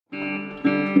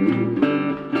Welcome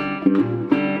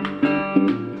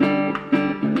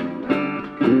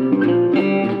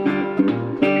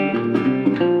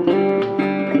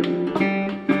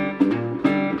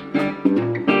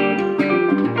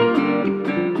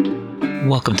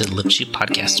to the Live Sheep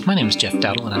Podcast. My name is Jeff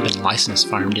Dowdle, and I've been a licensed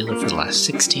firearm dealer for the last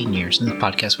 16 years. In this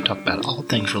podcast, we talk about all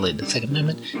things related to the Second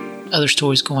Amendment, other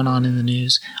stories going on in the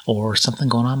news, or something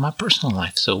going on in my personal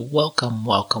life. So welcome.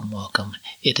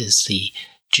 It is the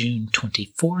June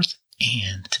 24th,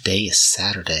 and today is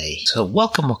Saturday. So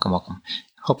welcome.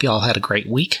 Hope you all had a great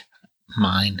week.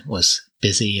 Mine was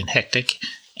busy and hectic,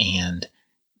 and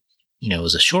it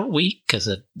was a short week because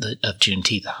of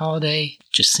Juneteenth holiday.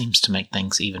 Just seems to make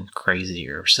things even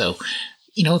crazier. So,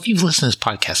 if you've listened to this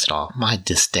podcast at all, my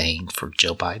disdain for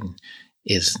Joe Biden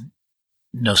is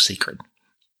no secret.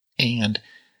 And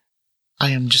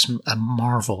I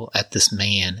marvel at this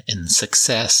man and the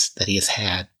success that he has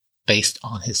had based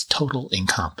on his total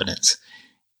incompetence.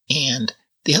 And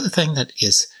the other thing that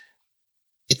it's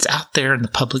out there in the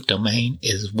public domain,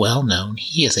 is well known.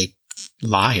 He is a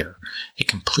liar, a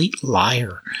complete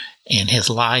liar, and has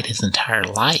lied his entire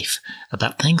life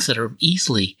about things that are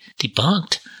easily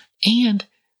debunked. And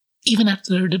even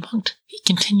after they're debunked, he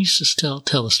continues to still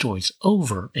tell the stories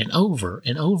over and over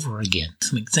and over again.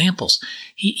 Some examples: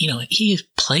 he has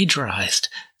plagiarized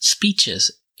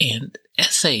speeches and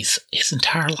essays his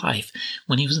entire life.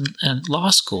 When he was in law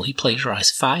school, he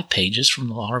plagiarized 5 pages from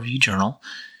the Law Review Journal.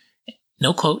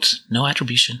 No quotes, no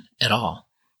attribution at all.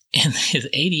 In his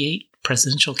 1988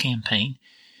 presidential campaign,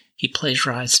 he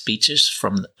plagiarized speeches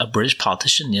from a British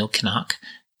politician, Neil Kinnock,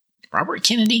 Robert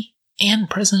Kennedy, and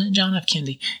President John F.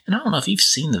 Kennedy. And I don't know if you've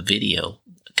seen the video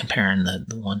comparing the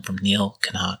one from Neil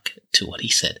Kinnock to what he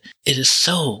said. It is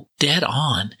so dead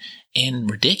on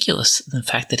and ridiculous, the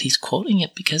fact that he's quoting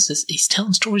it, because he's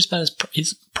telling stories about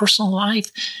his personal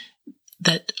life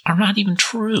that are not even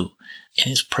true. In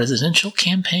his presidential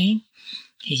campaign,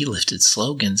 he lifted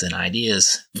slogans and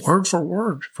ideas word for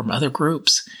word from other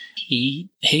groups. He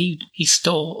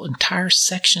stole entire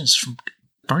sections from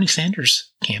Bernie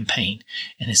Sanders' campaign,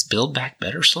 and his Build Back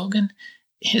Better slogan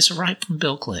is right from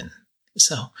Bill Clinton.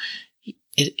 So he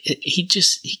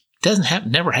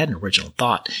never had an original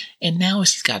thought. And now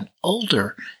as he's gotten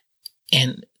older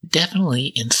and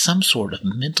definitely in some sort of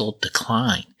mental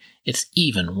decline, it's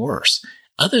even worse.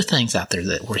 Other things out there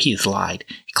where he has lied.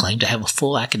 He claimed to have a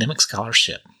full academic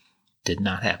scholarship. Did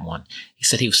not have one. He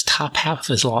said he was top half of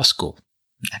his law school.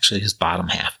 Actually, his bottom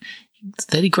half. He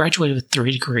said he graduated with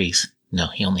 3 degrees. No,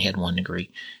 he only had 1 degree.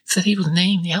 He said he was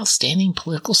named the outstanding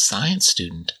political science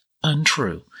student.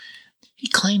 Untrue. He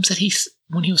claims that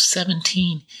when he was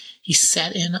 17, he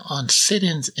sat in on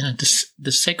sit-ins in the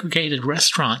desegregated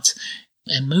restaurants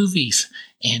and movies,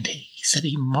 and he said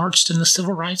he marched in the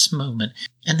civil rights movement.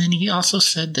 And then he also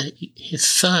said that his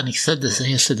son, he said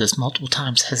this multiple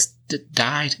times, has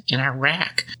died in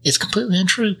Iraq. It's completely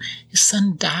untrue. His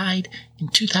son died in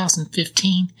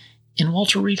 2015 in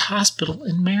Walter Reed Hospital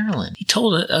in Maryland. He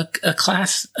told a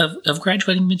class of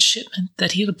graduating midshipmen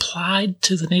that he had applied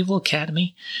to the Naval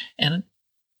Academy, and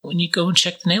when you go and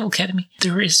check the Naval Academy,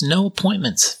 there is no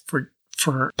appointments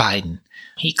for Biden.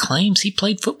 He claims he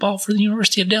played football for the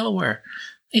University of Delaware.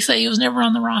 They say he was never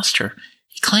on the roster.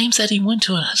 He claims that he went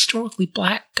to a historically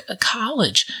black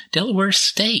college, Delaware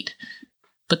State,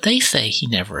 but they say he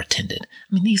never attended.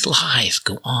 I mean, these lies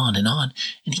go on, and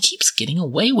he keeps getting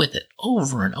away with it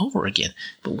over and over again.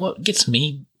 But what gets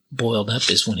me boiled up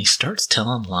is when he starts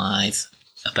telling lies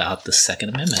about the Second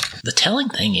Amendment. The telling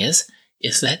thing is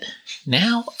that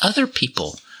now other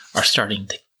people are starting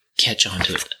to catch on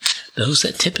to it, those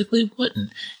that typically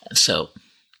wouldn't. And so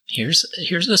here's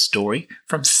a story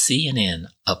from CNN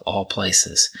of all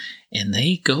places, and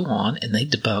they go on and they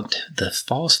debunked the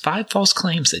 5 false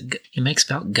claims that he makes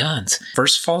about guns.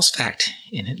 First false fact,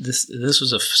 and this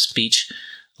was a speech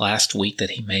last week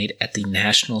that he made at the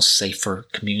National Safer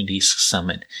Communities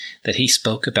Summit, that he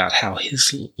spoke about how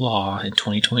his law in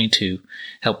 2022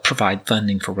 helped provide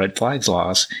funding for red flags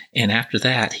laws. And after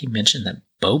that, he mentioned that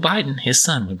Beau Biden, his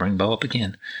son, we bring Beau up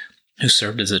again, who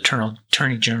served as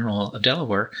Attorney General of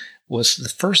Delaware, was the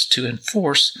first to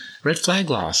enforce red flag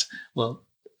laws. Well,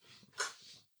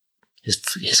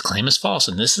 his claim is false,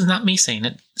 and this is not me saying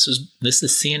it. This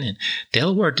is CNN.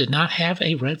 Delaware did not have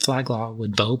a red flag law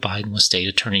when Beau Biden was state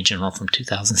attorney general from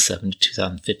 2007 to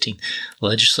 2015.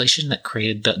 Legislation that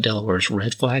created Delaware's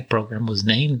red flag program was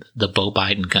named the Beau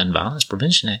Biden Gun Violence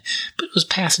Prevention Act, but it was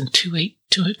passed in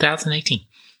 2018,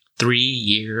 3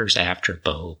 years after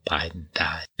Beau Biden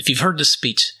died. If you've heard this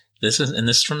speech, this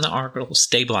is from the article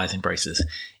Stabilizing Braces.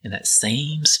 In that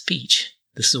same speech,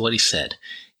 this is what he said.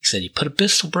 He said you put a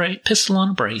pistol on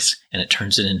a brace and it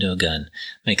turns it into a gun.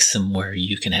 Makes them where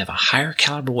you can have a higher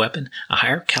caliber weapon, a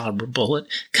higher caliber bullet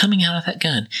coming out of that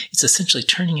gun. It's essentially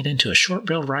turning it into a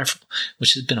short-barreled rifle,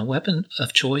 which has been a weapon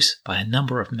of choice by a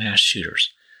number of mass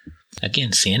shooters. Again,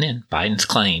 CNN, Biden's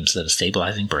claims that a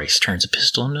stabilizing brace turns a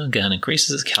pistol into a gun,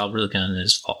 increases the caliber of the gun,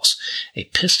 is false. A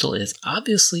pistol is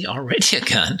obviously already a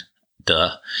gun.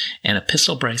 Duh. And a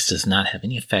pistol brace does not have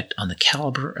any effect on the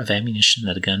caliber of ammunition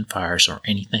that a gun fires or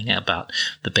anything about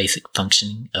the basic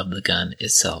functioning of the gun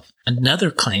itself. Another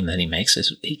claim that he makes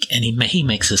is, he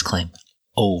makes this claim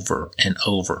over and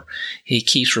over. He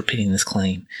keeps repeating this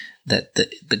claim that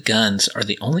the guns are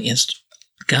the only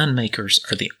gun makers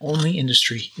are the only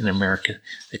industry in America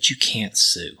that you can't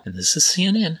sue. And this is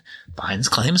CNN. Biden's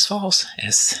claim is false.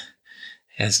 As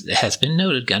has been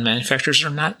noted, gun manufacturers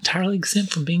are not entirely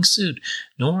exempt from being sued,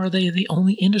 nor are they the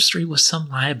only industry with some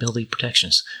liability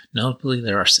protections. Notably,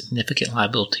 there are significant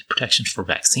liability protections for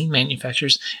vaccine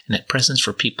manufacturers and at present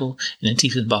for people and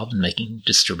entities involved in making and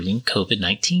distributing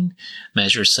COVID-19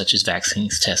 measures such as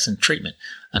vaccines, tests, and treatment.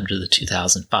 Under the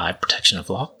 2005 Protection of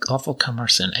Lawful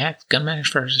Commerce and Act, gun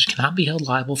manufacturers cannot be held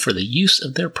liable for the use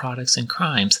of their products in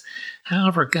crimes.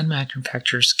 However, gun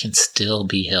manufacturers can still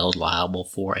be held liable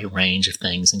for a range of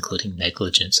things, including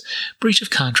negligence, breach of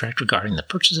contract regarding the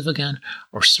purchase of a gun,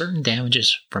 or certain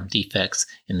damages from defects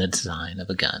in the design of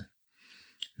a gun.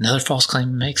 Another false claim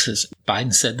he makes is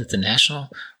Biden said that the National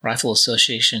Rifle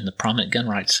Association, the prominent gun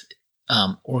rights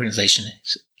organization,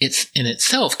 it's in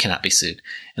itself cannot be sued.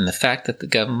 And the fact that the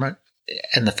government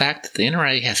and the fact that the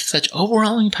NRA has such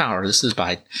overwhelming power, this is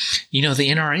Biden. The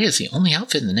NRA is the only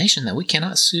outfit in the nation that we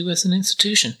cannot sue as an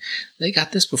institution. They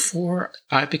got this before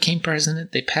I became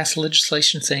president. They passed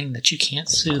legislation saying that you can't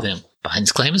sue them.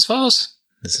 Biden's claim is false.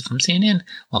 This is from CNN.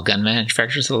 While gun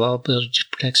manufacturers have liability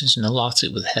protections, no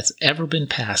lawsuit has ever been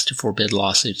passed to forbid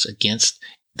lawsuits against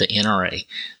the NRA.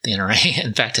 The NRA,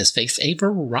 in fact, has faced a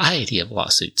variety of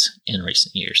lawsuits in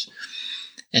recent years.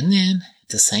 And then, at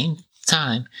the same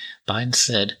time, Biden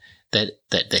said that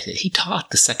he taught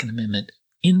the Second Amendment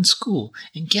in school.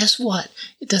 And guess what?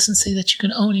 It doesn't say that you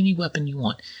can own any weapon you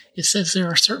want. It says there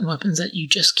are certain weapons that you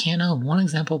just can't own. One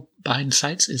example Biden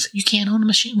cites is you can't own a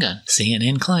machine gun.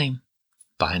 CNN claim.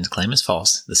 Biden's claim is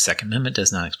false. The Second Amendment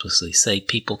does not explicitly say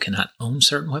people cannot own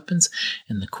certain weapons,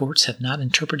 and the courts have not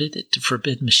interpreted it to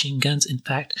forbid machine guns. In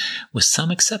fact, with some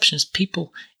exceptions,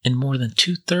 people in more than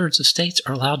 2/3 of states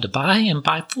are allowed to buy and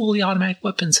buy fully automatic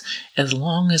weapons as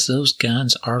long as those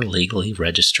guns are legally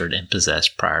registered and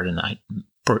possessed prior to May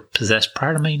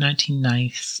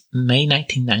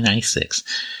 1996.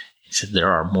 He said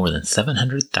there are more than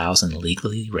 700,000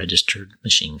 legally registered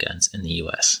machine guns in the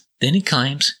U.S. Then he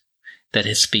claims that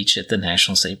his speech at the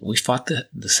National We fought the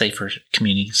Safer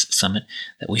Communities Summit,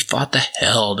 that we fought the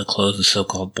hell to close the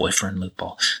so-called boyfriend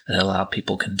loophole that allowed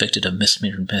people convicted of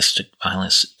misdemeanor domestic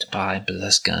violence to buy and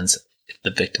possess guns if the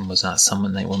victim was not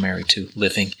someone they were married to,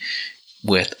 living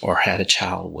with, or had a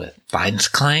child with. Biden's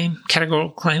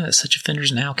categorical claim that such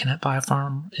offenders now cannot buy a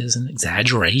firearm is an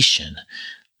exaggeration.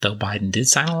 Though Biden did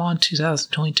sign a law in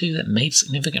 2022 that made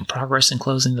significant progress in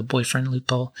closing the boyfriend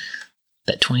loophole,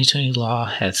 that 2020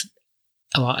 law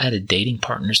added dating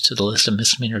partners to the list of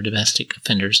misdemeanor domestic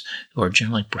offenders who are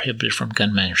generally prohibited from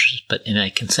gun manufacturers. But in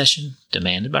a concession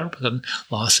demanded by Republican,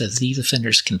 law says these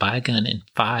offenders can buy a gun in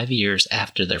 5 years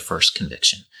after their first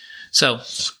conviction. So,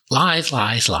 lies,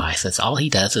 lies, lies. That's all he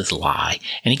does is lie.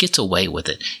 And he gets away with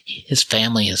it. His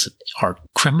family are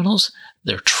criminals,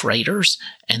 they're traitors,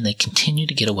 and they continue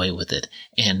to get away with it.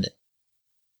 And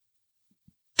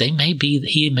he may be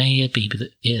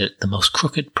the most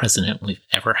crooked president we've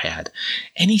ever had.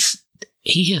 And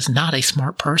he is not a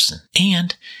smart person.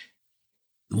 And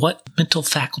what mental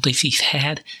faculties he's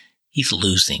had, he's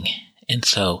losing. And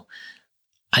so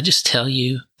I just tell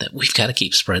you that we've got to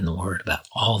keep spreading the word about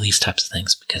all these types of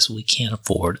things because we can't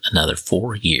afford another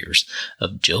 4 years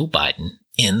of Joe Biden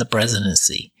in the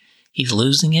presidency. He's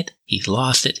losing it. He's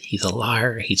lost it. He's a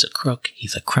liar. He's a crook.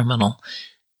 He's a criminal.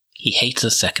 He hates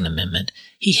the Second Amendment.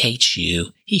 He hates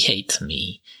you. He hates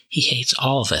me. He hates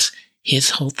all of us.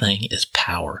 His whole thing is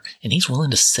power, and he's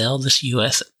willing to sell the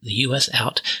U.S.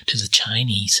 out to the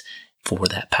Chinese for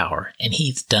that power. And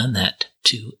he's done that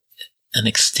to an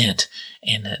extent,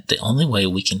 and that the only way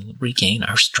we can regain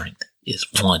our strength is,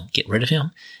 one, get rid of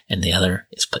him, and the other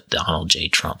is put Donald J.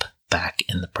 Trump back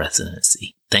in the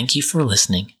presidency. Thank you for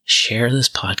listening. Share this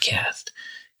podcast.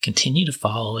 Continue to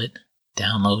follow it.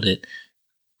 Download it.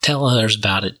 Tell others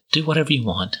about it. Do whatever you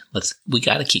want. We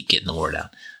got to keep getting the word out.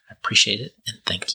 I appreciate it, and thank you.